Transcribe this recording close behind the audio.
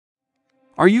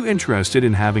Are you interested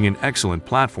in having an excellent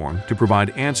platform to provide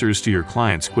answers to your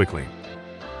clients quickly?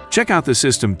 Check out the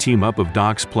system team-up of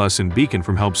Docs Plus and Beacon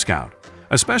from HelpScout,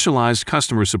 a specialized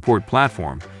customer support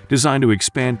platform designed to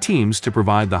expand teams to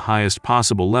provide the highest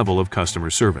possible level of customer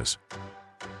service.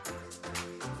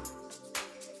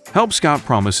 HelpScout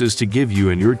promises to give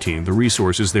you and your team the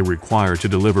resources they require to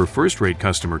deliver first-rate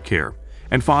customer care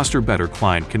and foster better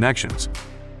client connections.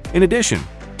 In addition,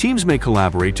 teams may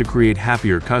collaborate to create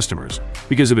happier customers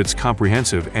because of its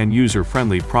comprehensive and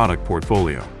user-friendly product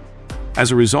portfolio.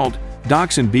 As a result,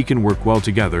 Docs and Beacon work well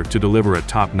together to deliver a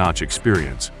top-notch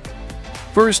experience.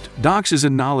 First, Docs is a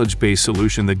knowledge-based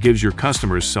solution that gives your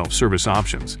customers self-service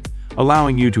options,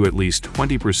 allowing you to at least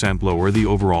 20% lower the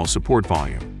overall support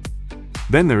volume.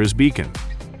 Then there is Beacon.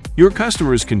 Your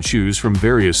customers can choose from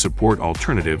various support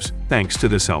alternatives thanks to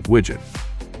this Help widget.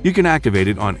 You can activate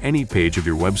it on any page of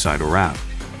your website or app,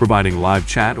 providing live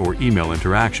chat or email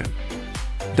interaction.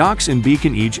 Docs and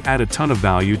Beacon each add a ton of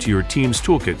value to your team's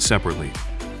toolkit separately.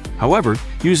 However,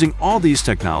 using all these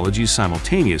technologies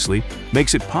simultaneously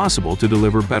makes it possible to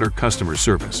deliver better customer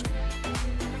service.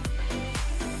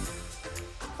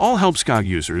 All HelpScout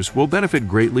users will benefit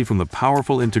greatly from the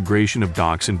powerful integration of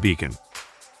Docs and Beacon.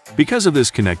 Because of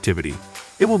this connectivity,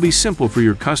 it will be simple for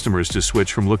your customers to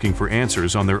switch from looking for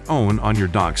answers on their own on your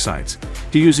Docs sites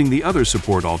to using the other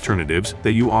support alternatives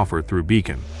that you offer through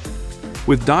Beacon.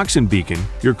 With Docs and Beacon,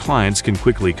 your clients can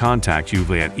quickly contact you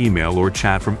via email or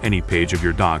chat from any page of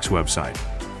your Docs website.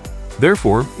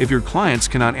 Therefore, if your clients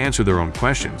cannot answer their own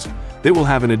questions, they will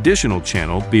have an additional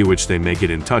channel via which they may get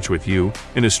in touch with you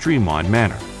in a streamlined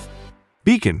manner.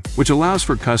 Beacon, which allows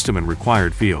for custom and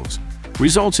required fields,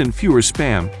 results in fewer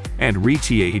spam and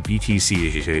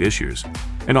etc issues,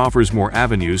 and offers more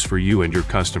avenues for you and your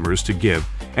customers to give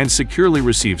and securely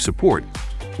receive support,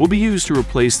 will be used to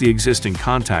replace the existing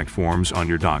contact forms on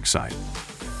your Docs site.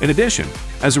 In addition,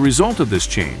 as a result of this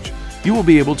change, you will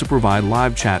be able to provide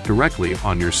live chat directly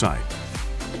on your site.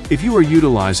 If you are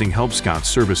utilizing HelpScout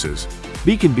services,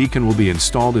 Beacon will be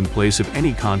installed in place of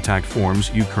any contact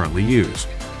forms you currently use.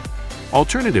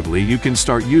 Alternatively, you can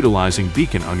start utilizing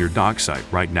Beacon on your Docs site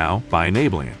right now by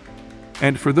enabling it.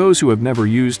 And for those who have never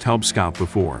used HelpScout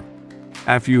before,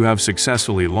 after you have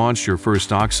successfully launched your first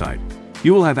Docs site,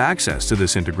 you will have access to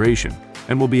this integration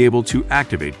and will be able to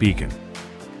activate Beacon.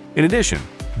 In addition,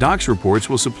 Docs reports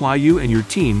will supply you and your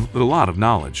team with a lot of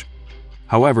knowledge.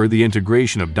 However, the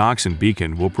integration of Docs and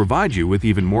Beacon will provide you with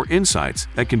even more insights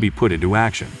that can be put into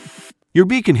action. Your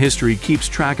Beacon history keeps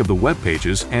track of the web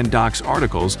pages and Docs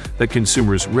articles that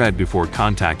consumers read before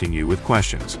contacting you with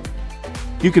questions.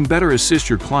 You can better assist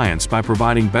your clients by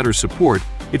providing better support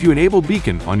if you enable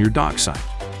Beacon on your Docs site.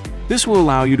 This will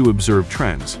allow you to observe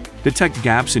trends, detect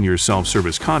gaps in your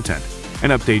self-service content,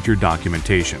 and update your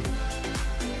documentation.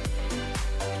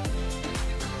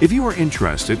 If you are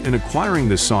interested in acquiring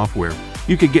this software,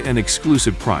 you can get an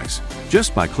exclusive price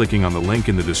just by clicking on the link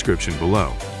in the description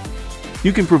below.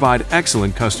 You can provide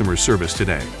excellent customer service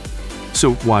today.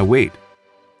 So why wait?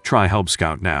 Try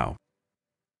HelpScout now.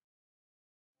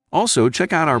 Also,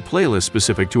 check out our playlist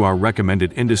specific to our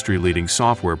recommended industry-leading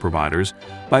software providers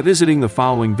by visiting the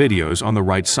following videos on the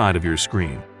right side of your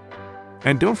screen.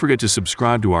 And don't forget to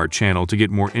subscribe to our channel to get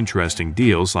more interesting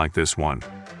deals like this one.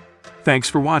 Thanks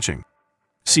for watching.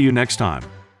 See you next time.